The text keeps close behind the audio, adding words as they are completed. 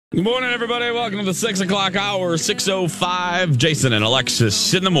Good morning, everybody. Welcome to the 6 o'clock hour, 6:05. Jason and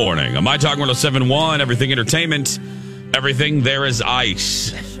Alexis in the morning. On My Talk 107.1, Everything Entertainment, Everything There Is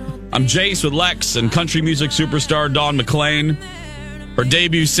Ice. I'm Jace with Lex and country music superstar Dawn McClain. Her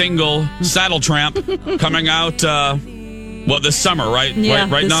debut single, Saddle Tramp, coming out, this summer, right? Yeah,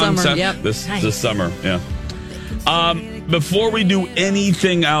 right, this Dawn? summer, yep. This summer, yeah. Before we do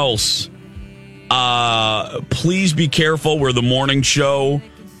anything else, please be careful. We're the morning show.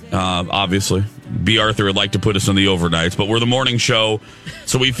 Obviously, B. Arthur would like to put us on the overnights, but we're the morning show,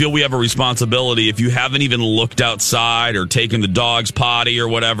 so we feel we have a responsibility. If you haven't even looked outside or taken the dog's potty or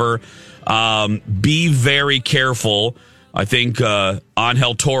whatever, be very careful. I think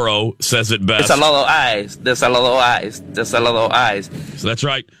Angel Toro says it best. There's a little eyes. There's a little eyes. There's a little eyes. So that's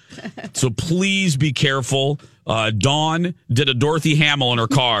right. So please be careful. Dawn did a Dorothy Hamill in her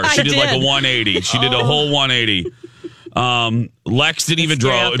car. She did like a 180. She did a whole 180. Lex didn't even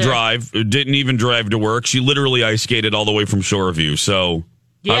drive. Didn't even drive to work. She literally ice skated all the way from Shoreview. So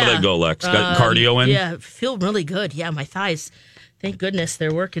how did that go, Lex? Got cardio in? Yeah, feel really good. Yeah, my thighs. Thank goodness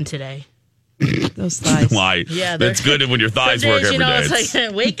they're working today. Those thighs. Why? Yeah, that's good when your thighs work every day. It's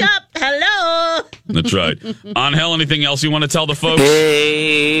like, wake up, hello. That's right. Angel, anything else you want to tell the folks?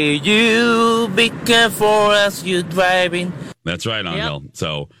 Hey, you be careful as you driving. That's right, Angel. Yep.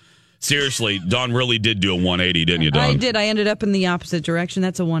 So. Seriously, Dawn really did do a 180, didn't you, Dawn? I did. I ended up in the opposite direction.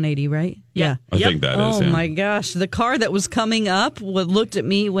 That's a 180, right? Yeah. I think that is. Oh, my gosh. The car that was coming up looked at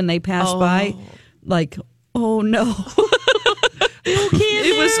me when they passed by like, oh, no.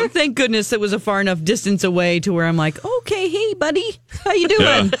 It was, thank goodness it was a far enough distance away to where I'm like, okay, hey, buddy, how you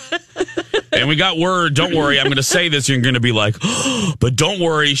doing? Yeah. And we got word, don't worry, I'm going to say this, you're going to be like, oh, but don't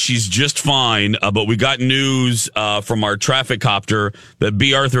worry, she's just fine. But we got news from our traffic copter that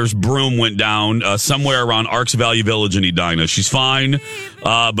B. Arthur's broom went down somewhere around Arks Valley Village in Edina. She's fine,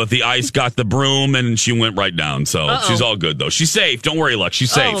 but the ice got the broom and she went right down. So she's all good, though. She's safe. Don't worry, Lex.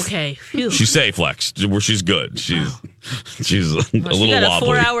 She's safe. Oh, okay. Phew. She's safe, Lex. She's good. She's a little she got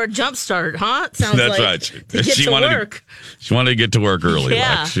wobbly. A 4-hour jump start, huh? Sounds That's like right. To get to work. She wanted to get to work early.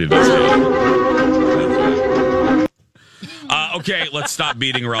 Yeah. Lex. She does. Okay, let's stop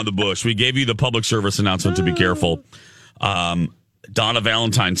beating around the bush. We gave you the public service announcement to be careful. Donna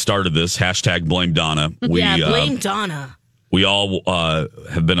Valentine started this. # blame Donna. Blame Donna. We all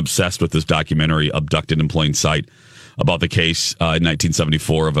have been obsessed with this documentary, Abducted in Plain Sight, about the case in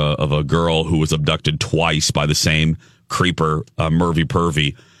 1974 of a girl who was abducted twice by the same creeper, Mervy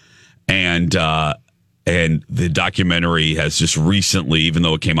Purvey. And the documentary has just recently, even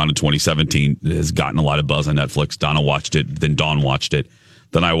though it came out in 2017, has gotten a lot of buzz on Netflix. Donna watched it, then Dawn watched it,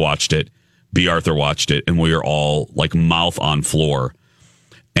 then I watched it, B. Arthur watched it, and we are all like mouth on floor.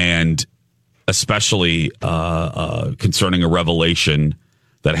 And especially concerning a revelation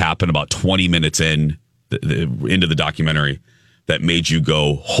that happened about 20 minutes into the documentary that made you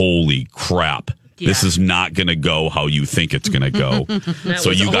go, holy crap. Yeah. This is not going to go how you think it's going to go. So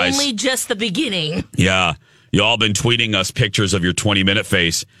you guys, only just the beginning. Yeah. You all been tweeting us pictures of your 20-minute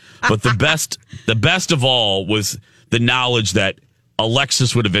face. But the best of all was the knowledge that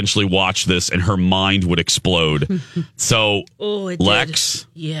Alexis would eventually watch this and her mind would explode. So, Lex. Did.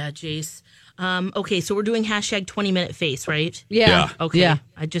 Yeah, Jace. Okay, so we're doing # 20-minute face, right? Yeah. Okay. Yeah.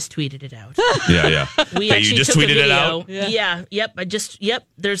 I just tweeted it out. Yeah. We actually you just took tweeted a video. it out? Yeah. Yep.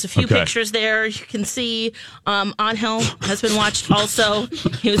 There's a few pictures there. You can see Angel has been watched also.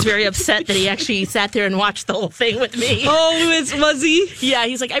 He was very upset that he actually sat there and watched the whole thing with me. Oh, was he? Yeah,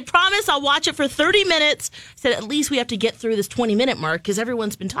 he's like, I promise I'll watch it for 30 minutes. I said, at least we have to get through this 20-minute mark because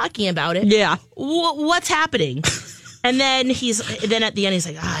everyone's been talking about it. Yeah. What's happening? And then at the end he's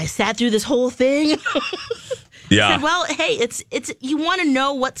like, I sat through this whole thing. Yeah. I said, well, hey, it's you want to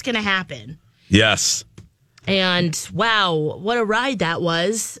know what's going to happen. Yes. And wow, what a ride that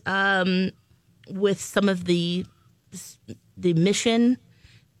was. With some of the mission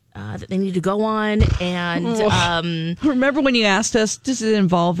that they need to go on, and remember when you asked us, does it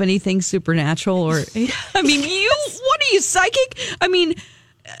involve anything supernatural? Or I mean, what are you, psychic? I mean,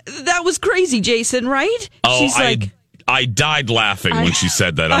 that was crazy, Jason, right? Oh, she's like, I died laughing when she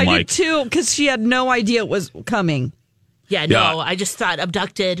said that. I'm like, did too, because she had no idea it was coming. Yeah, no, I just thought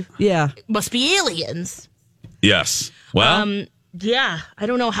abducted. Yeah, must be aliens. Yes. Well, yeah, I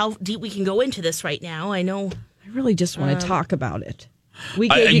don't know how deep we can go into this right now. I know. I really just want to talk about it. We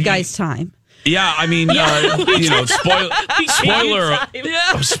gave you guys time. Yeah, I mean,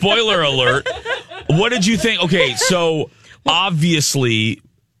 spoiler alert. What did you think? Okay, so obviously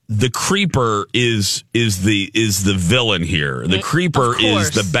the creeper is the villain here. The creeper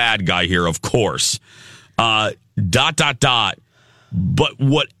is the bad guy here, of course. ... But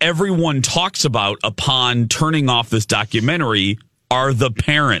what everyone talks about upon turning off this documentary are the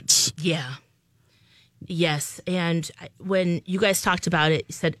parents. Yeah. Yes. And when you guys talked about it,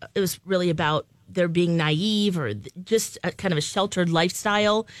 you said it was really about their being naive or just a kind of a sheltered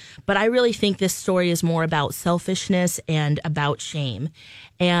lifestyle. But I really think this story is more about selfishness and about shame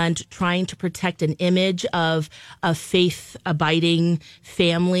and trying to protect an image of a faith-abiding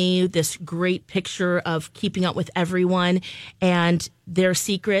family, this great picture of keeping up with everyone. And their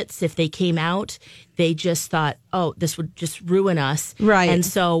secrets, if they came out, they just thought, oh, this would just ruin us. Right. And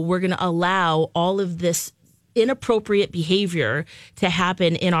so we're going to allow all of this inappropriate behavior to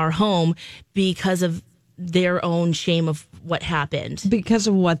happen in our home because of their own shame of what happened. Because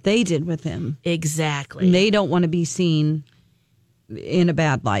of what they did with him. Exactly. And they don't want to be seen in a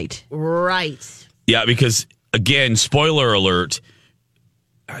bad light. Right. Yeah, because, again, spoiler alert,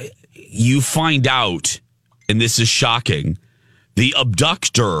 you find out, and this is shocking, the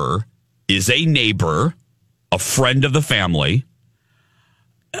abductor is a neighbor, a friend of the family.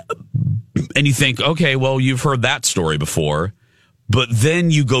 And you think, okay, well, you've heard that story before. But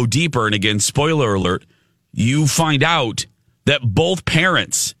then you go deeper, and again, spoiler alert, you find out that both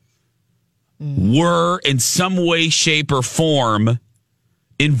parents were in some way, shape, or form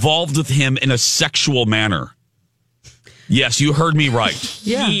involved with him in a sexual manner. Yes, you heard me right.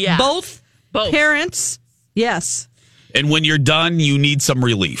 Yeah. Both parents, yes. And when you're done, you need some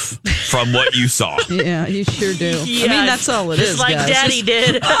relief from what you saw. Yeah, you sure do. Yeah, I mean, that's all it is, just like guys. Daddy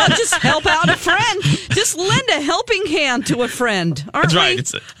did. Just help out a friend. Just lend a helping hand to a friend. Aren't That's right. we?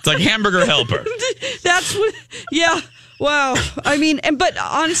 It's like hamburger helper. That's what, yeah. Wow. I mean, but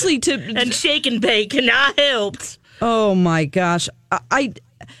honestly, And shake and bake not helped. oh my gosh. I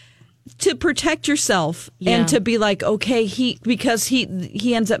to protect yourself and to be like, okay, because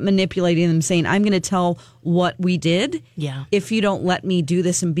he ends up manipulating them, saying, I'm going to tell what we did. Yeah. If you don't let me do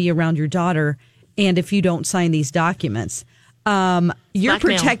this and be around your daughter, and if you don't sign these documents, you're Blackmail.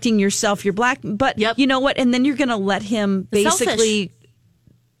 protecting yourself. You're black, but you know what? And then you're going to let him basically,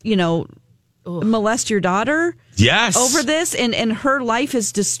 molest your daughter. Yes. Over this, and her life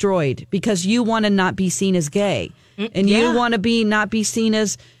is destroyed because you want to not be seen as gay, and you want to not be seen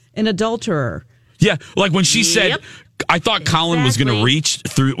as an adulterer. Yeah, like when she said, I thought Colin was going to reach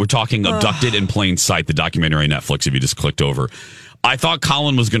through, we're talking Abducted in Plain Sight, the documentary on Netflix, if you just clicked over. I thought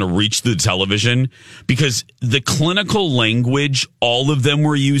Colin was going to reach the television because the clinical language all of them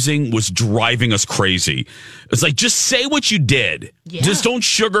were using was driving us crazy. It's like, just say what you did. Yeah. Just don't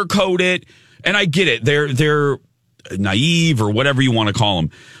sugarcoat it. And I get it. They're naive or whatever you want to call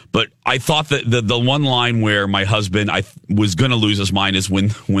them. But I thought that the one line where my husband, I was going to lose his mind is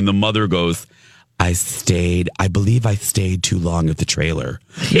when the mother goes, I believe I stayed too long at the trailer.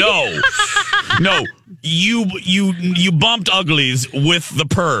 No, you bumped uglies with the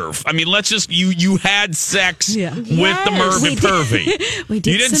perv. I mean, let's just, you had sex with the Merv and Pervy. We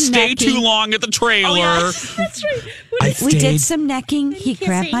did you didn't some stay necking. too long at the trailer. Oh, yeah. That's right. We did some necking. He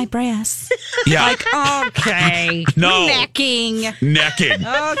grabbed my breasts. Yeah. Like, okay. No. Necking.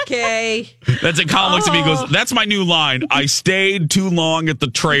 Okay. That's it. Colin looks at me and goes, that's my new line. I stayed too long at the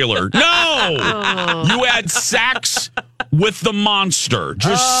trailer. No! You had sex with the monster.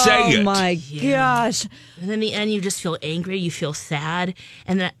 Just say it. Oh, my gosh. And in the end, you just feel angry. You feel sad.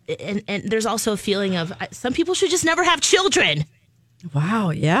 And there's also a feeling of some people should just never have children.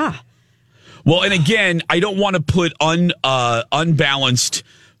 Wow, yeah. Well, and again, I don't want to put unbalanced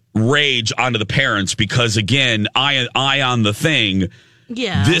rage onto the parents because, again, I on the thing.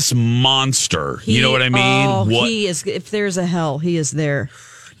 Yeah. This monster. You know what I mean? Oh, he is. If there's a hell, he is there.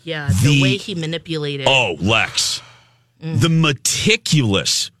 Yeah, the way he manipulated. Oh, Lex. The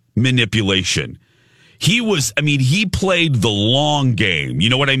meticulous manipulation. He played the long game. You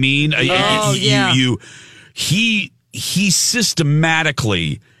know what I mean? He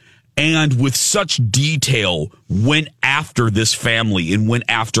systematically and with such detail went after this family and went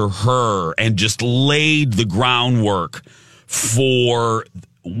after her and just laid the groundwork for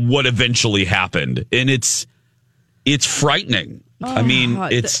what eventually happened. And it's frightening. I mean,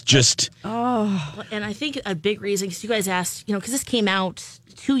 it's just... And I think a big reason, because you guys asked, because this came out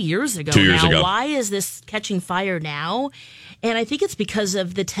 2 years ago. 2 years ago. Why is this catching fire now? And I think it's because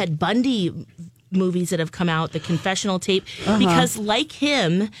of the Ted Bundy movies that have come out, the confessional tape. Because like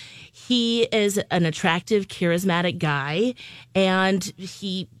him, he is an attractive, charismatic guy, and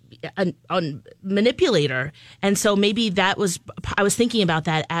he... a manipulator. And so maybe I was thinking about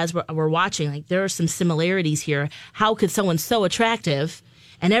that as we're watching. Like, there are some similarities here. How could someone so attractive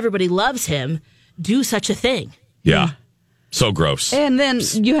and everybody loves him do such a thing? Yeah. So gross. And then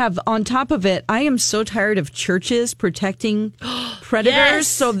you have, on top of it, I am so tired of churches protecting predators, Yes.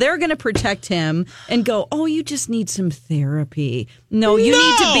 so they're going to protect him and go, oh, you just need some therapy. No, you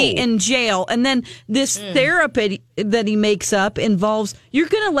need to be in jail. And then this therapy that he makes up involves, you're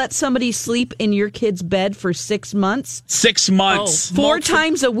going to let somebody sleep in your kid's bed for 6 months? 6 months. 4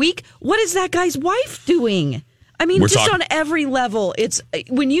 times a week? What is that guy's wife doing? I mean, on every level. It's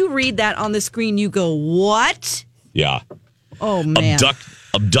when you read that on the screen, you go, what? Yeah. Oh, man.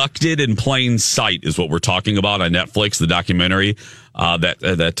 Abducted in Plain Sight is what we're talking about on Netflix, the documentary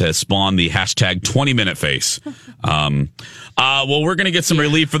that has spawned the hashtag 20-minute face. Well, we're going to get some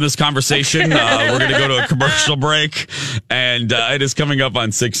relief from this conversation. We're going to go to a commercial break, and it is coming up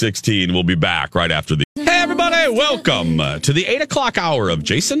on 6:16. We'll be back right after the... Hey, everybody. Welcome to the 8 o'clock hour of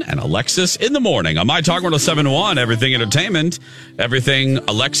Jason and Alexis in the morning. On My Talk 107.1, Everything Entertainment, Everything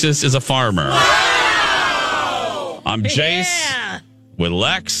Alexis is a Farmer. Wow! I'm Jace with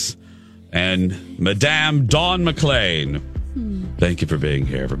Lex and Madame Dawn McLean. Thank you for being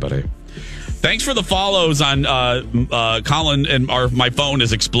here, everybody. Thanks for the follows on Colin, and my phone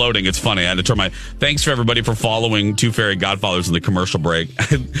is exploding. It's funny. I had to turn my... Thanks for everybody for following Two Fairy Godfathers in the commercial break.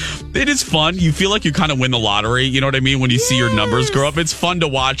 It is fun. You feel like you kind of win the lottery. You know what I mean? When you see your numbers grow up, it's fun to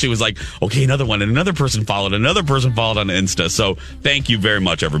watch. It was like, okay, another one, and another person followed on Insta. So thank you very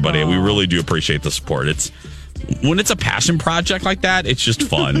much, everybody. Aww. We really do appreciate the support. When it's a passion project like that, it's just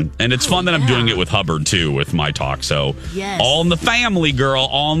fun. And it's fun that I'm doing it with Hubbard, too, with My Talk. So all in the family, girl.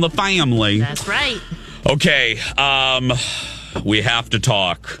 All in the family. That's right. Okay. We have to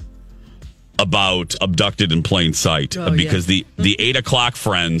talk about Abducted in Plain Sight. Because the 8 o'clock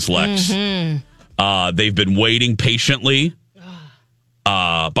friends, Lex, they've been waiting patiently.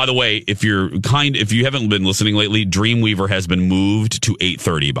 By the way, if you haven't been listening lately, Dreamweaver has been moved to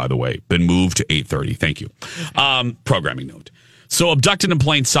 8:30, by the way. Been moved to 8:30. Thank you. Programming note. So Abducted in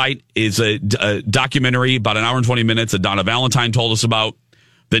Plain Sight is a documentary, about an hour and 20 minutes, that Donna Valentine told us about.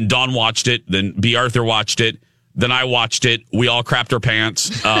 Then Dawn watched it. Then B. Arthur watched it. Then I watched it. We all crapped our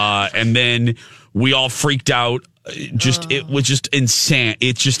pants. And then we all freaked out. It was just insane.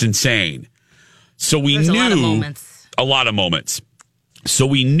 It's just insane. So we knew a lot of moments. So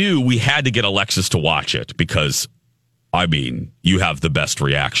we knew we had to get Alexis to watch it because, I mean, you have the best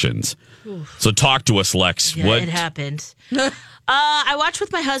reactions. Oof. So talk to us, Lex. Yeah, it happened. I watched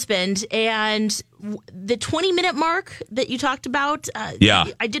with my husband, and the 20-minute mark that you talked about,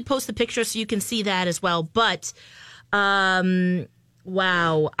 I did post the picture so you can see that as well. But,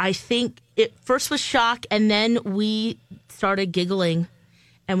 wow, I think it first was shock, and then we started giggling,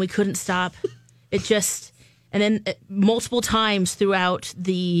 and we couldn't stop. And then multiple times throughout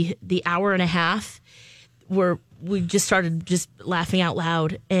the hour and a half, we just started just laughing out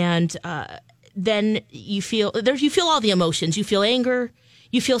loud. And then you feel all the emotions. You feel anger,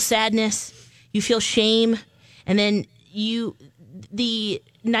 you feel sadness, you feel shame, and then the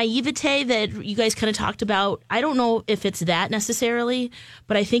naivete that you guys kind of talked about. I don't know if it's that necessarily,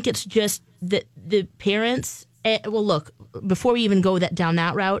 but I think it's just that the parents. Well, look, before we even go down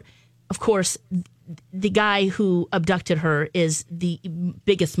that route, of course, the guy who abducted her is the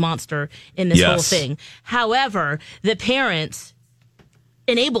biggest monster in this whole thing. However, the parents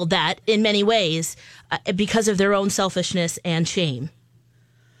enabled that in many ways because of their own selfishness and shame.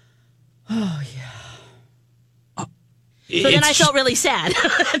 Oh, yeah. So then I felt really sad.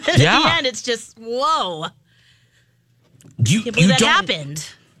 At the end, it's just, whoa. You can't believe that happened.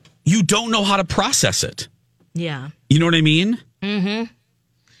 You don't know how to process it. Yeah. You know what I mean? Mm-hmm.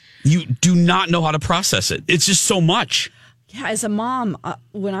 You do not know how to process it. It's just so much. Yeah, as a mom,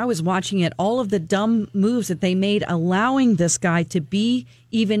 when I was watching it, all of the dumb moves that they made, allowing this guy to be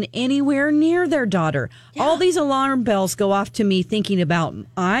even anywhere near their daughter. Yeah. All these alarm bells go off to me thinking about,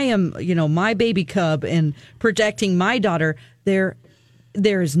 I am, my baby cub and protecting my daughter. There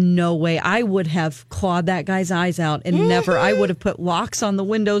is no way I would have clawed that guy's eyes out and I would have put locks on the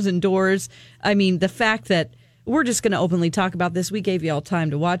windows and doors. I mean, the fact that we're just going to openly talk about this. We gave you all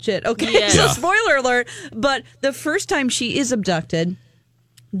time to watch it. Okay, yes. So spoiler alert. But the first time she is abducted,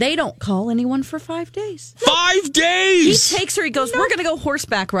 they don't call anyone for 5 days. 5 days? He takes her. He goes, we're going to go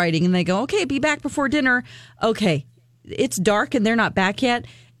horseback riding. And they go, okay, be back before dinner. Okay, it's dark and they're not back yet.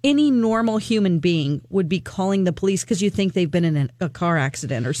 Any normal human being would be calling the police because you think they've been in a car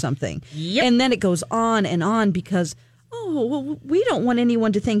accident or something. Yep. And then it goes on and on because... Oh, well, we don't want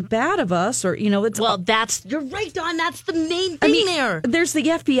anyone to think bad of us or, it's... Well, you're right, Dawn. That's the main thing there. There's the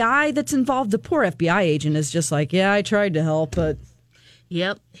FBI that's involved. The poor FBI agent is just like, yeah, I tried to help, but...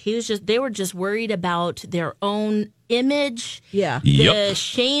 Yep. They were just worried about their own image. Yeah. The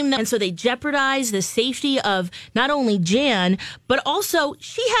shame. And so they jeopardized the safety of not only Jan, but also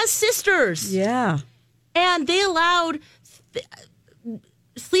she has sisters. Yeah. And they allowed...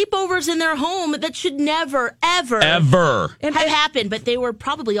 sleepovers in their home that should never, ever have happened. But they were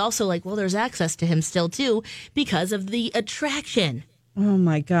probably also like, well, there's access to him still, too, because of the attraction. Oh,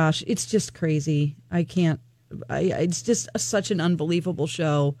 my gosh. It's just crazy. I can't. It's just such an unbelievable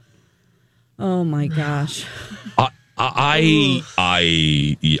show. Oh, my gosh.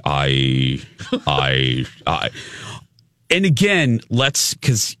 And again,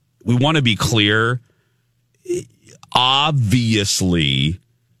 because we want to be clear, obviously,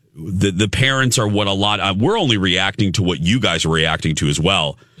 the parents are what we're only reacting to what you guys are reacting to as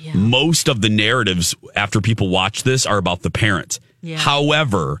well. Yeah. Most of the narratives after people watch this are about the parents. Yeah.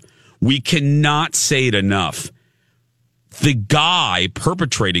 However, we cannot say it enough. The guy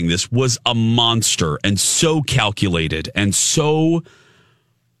perpetrating this was a monster and so calculated and so...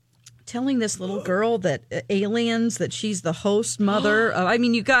 Telling this little girl that aliens, that she's the host mother. I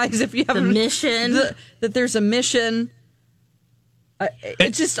mean, you guys, if you have a mission, that there's a mission,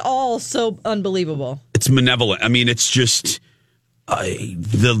 it's just all so unbelievable. It's malevolent. I mean, it's just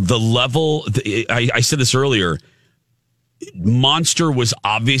the level. I said this earlier. Monster was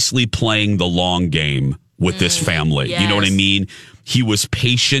obviously playing the long game with this family. Yes. You know what I mean? He was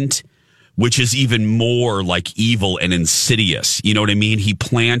patient, which is even more like evil and insidious. You know what I mean? He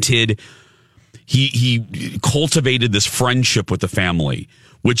cultivated this friendship with the family,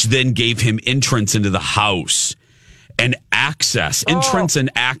 which then gave him entrance into the house and entrance and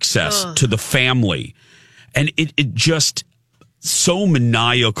access to the family. And it just so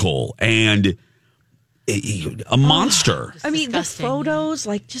maniacal and a monster. I mean, the photos,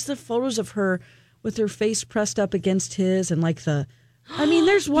 like just the photos of her with her face pressed up against his and like there's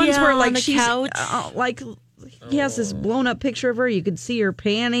ones where like she's like he has this blown up picture of her. You could see her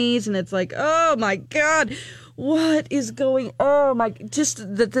panties, and it's like, oh my God, what is going? Oh my! Just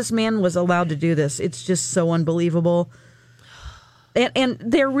that this man was allowed to do this. It's just so unbelievable. And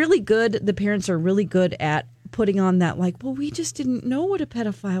they're really good. The parents are really good at putting on that, like, well, we just didn't know what a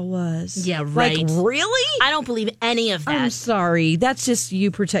pedophile was. Yeah, right. Like, really? I don't believe any of that. I'm sorry. That's just you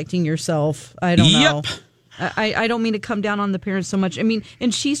protecting yourself. I don't know. I don't mean to come down on the parents so much. I mean,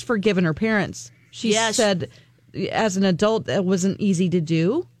 and she's forgiven her parents. She said as an adult that wasn't easy to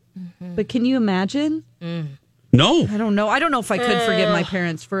do. Mm-hmm. But can you imagine? No. I don't know. I don't know if I could forgive my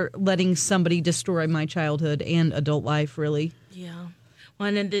parents for letting somebody destroy my childhood and adult life, really. Yeah. Well,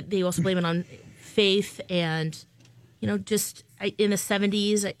 and then they also blame it on faith and, just in the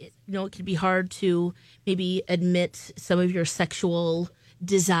 70s, it can be hard to maybe admit some of your sexual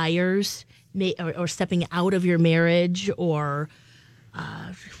desires or stepping out of your marriage or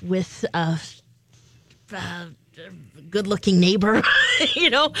with a good-looking neighbor,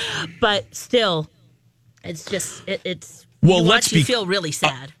 but still, it's just, you feel really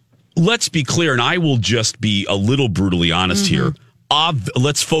sad. Let's be clear, and I will just be a little brutally honest here.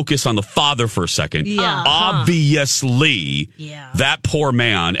 Let's focus on the father for a second. Yeah. Obviously, that poor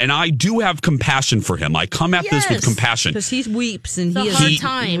man, and I do have compassion for him. I come at this with compassion. Because he weeps and he is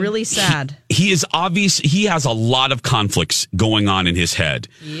really sad. He is obvious. He has a lot of conflicts going on in his head.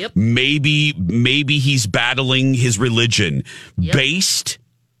 Yep. Maybe he's battling his religion based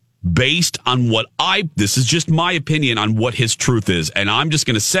on this is just my opinion on what his truth is. And I'm just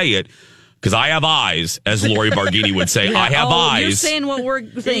going to say it. Because I have eyes, as Lori Barghini would say. I have eyes. You're saying what we're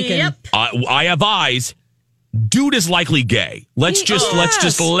thinking. Yep. I have eyes. Dude is likely gay. Let's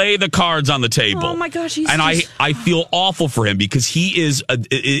just lay the cards on the table. Oh my gosh, I feel awful for him because he is of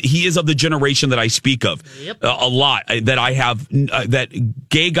the generation that I speak of a lot. That I have that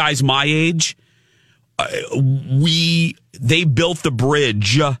gay guys my age. They built the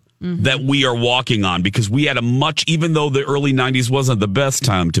bridge. That we are walking on because we had even though the early 90s wasn't the best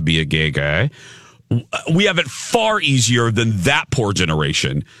time to be a gay guy, we have it far easier than that poor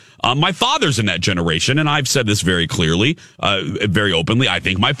generation. My father's in that generation, and I've said this very clearly, very openly. I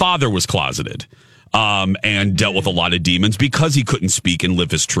think my father was closeted and dealt with a lot of demons because he couldn't speak and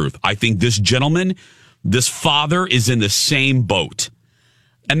live his truth. I think this father is in the same boat.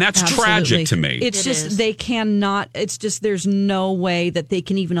 And that's tragic to me. It's just they cannot. It's just there's no way that they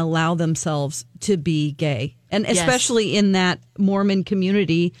can even allow themselves to be gay, and especially in that Mormon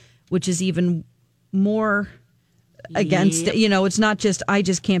community, which is even more against. It's not just I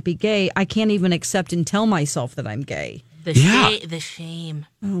just can't be gay. I can't even accept and tell myself that I'm gay. The shame.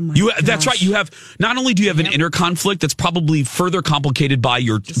 Oh my gosh. That's right. You have not only do you have an inner conflict that's probably further complicated by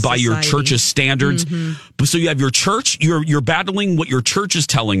your church's standards, but so you have your church. You're battling what your church is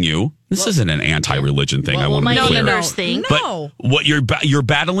telling you. This isn't an anti-religion thing. I want to be clear. Thing. But what you're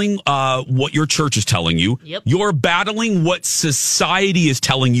battling, what your church is telling you. Yep. You're battling what society is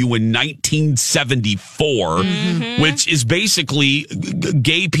telling you in 1974, which is basically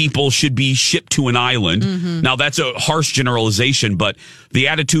gay people should be shipped to an island. Now, that's a harsh generalization, but the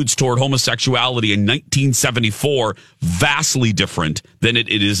attitudes toward homosexuality in 1974 vastly different than it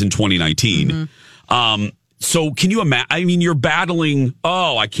is in 2019. So can you imagine? I mean, you're battling.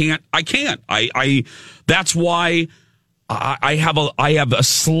 Oh, I can't. That's why I have a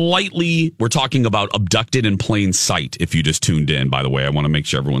slightly. We're talking about Abducted in Plain Sight. If you just tuned in, by the way, I want to make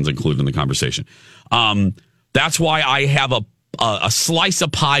sure everyone's included in the conversation. That's why I have a slice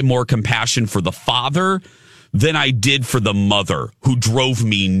of pie more compassion for the father than I did for the mother, who drove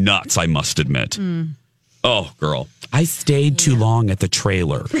me nuts. I must admit. Oh, girl. I stayed too long at the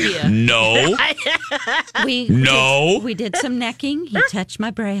trailer. Yeah. No. We did some necking. He touched my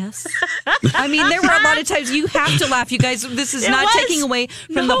breasts. I mean, there were a lot of times you have to laugh. You guys, this is not taking away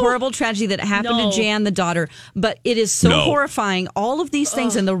from the horrible tragedy that happened to Jan, the daughter. But it is so horrifying. All of these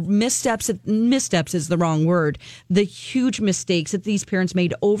things and the missteps is the wrong word. The huge mistakes that these parents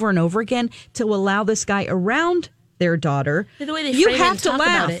made over and over again to allow this guy around their daughter. The way they you have to laugh.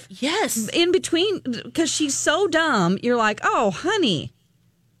 about it. Yes. In between, because she's so dumb, you're like, oh, honey.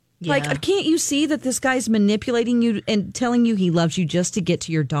 Yeah. Like, can't you see that this guy's manipulating you and telling you he loves you just to get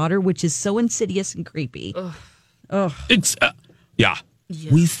to your daughter, which is so insidious and creepy. Ugh. It's, yeah.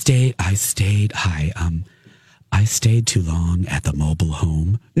 I stayed too long at the mobile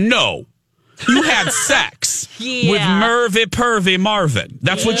home. No. You had sex with Mervy Pervy Marvin.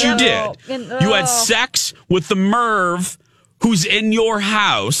 That's what you did. You had sex with the Merv who's in your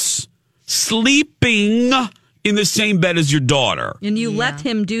house, sleeping in the same bed as your daughter. And you let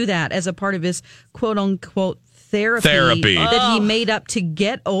him do that as a part of his quote-unquote therapy. That he made up to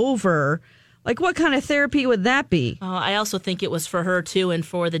get over. Like, what kind of therapy would that be? I also think it was for her, too, and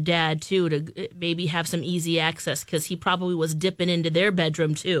for the dad, too, to maybe have some easy access, because he probably was dipping into their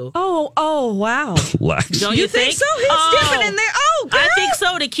bedroom, too. Oh, wow. Don't you think so? He's dipping in there? Oh, girl. I think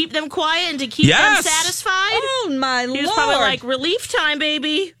so, to keep them quiet and to keep them satisfied. Oh, my Lord. He was probably like, relief time,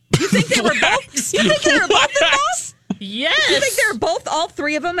 baby. You think they were both? You think they were both involved? Yes. You think they were both, all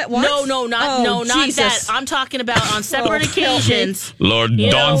three of them at once? No, not that. I'm talking about on separate occasions. Lord,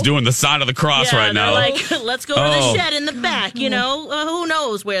 Dawn's doing the sign of the cross right now. Like, let's go to the shed in the back. You know, who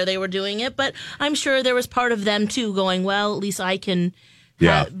knows where they were doing it? But I'm sure there was part of them too going, well, at least I can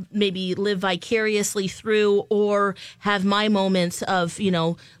maybe live vicariously through, or have my moments of,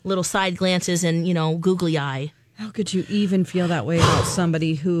 little side glances and, googly eye. How could you even feel that way about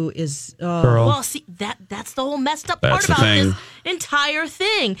somebody who is... Well, see, that's the whole messed up part about this entire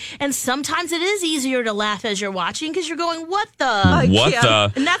thing. And sometimes it is easier to laugh as you're watching, because you're going, what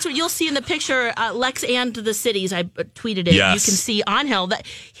the? And that's what you'll see in the picture, Lex and the Cities. I tweeted it. Yes. You can see Angel that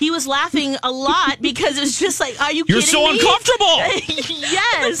he was laughing a lot, because it's just like, are you kidding me? You're so uncomfortable.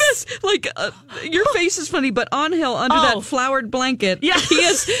 Yes. Your face is funny, but Angel, under that flowered blanket, he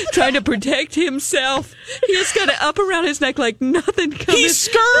is trying to protect himself. He has got it up around his neck like nothing coming. He's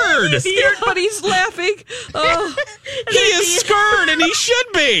scared. He's scared, but he's laughing. Oh, he is scared, and he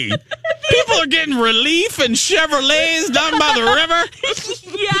should be. People are getting relief in Chevrolets down by the river.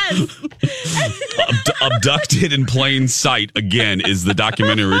 Yes. Abducted in Plain Sight, again, is the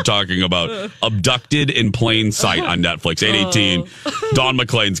documentary we're talking about. Abducted in Plain Sight on Netflix, 8/18. Dawn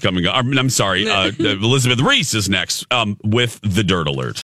McClain's coming up. I'm sorry, Elizabeth Reese is next with the Dirt Alert.